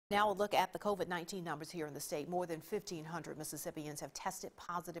Now a look at the COVID-19 numbers here in the state. More than 1,500 Mississippians have tested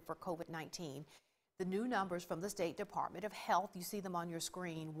positive for COVID-19. The new numbers from the State Department of Health, you see them on your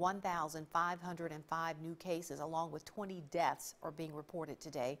screen, 1,505 new cases along with 20 deaths are being reported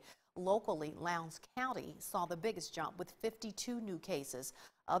today. Locally, Lowndes County saw the biggest jump with 52 new cases.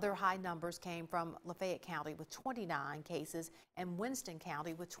 Other high numbers came from Lafayette County with 29 cases and Winston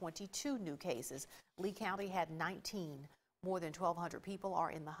County with 22 new cases. Lee County had 19. More than 1,200 people are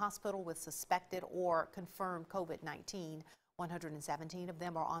in the hospital with suspected or confirmed COVID-19. 117 of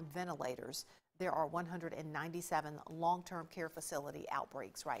them are on ventilators. There are 197 long-term care facility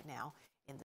outbreaks right now.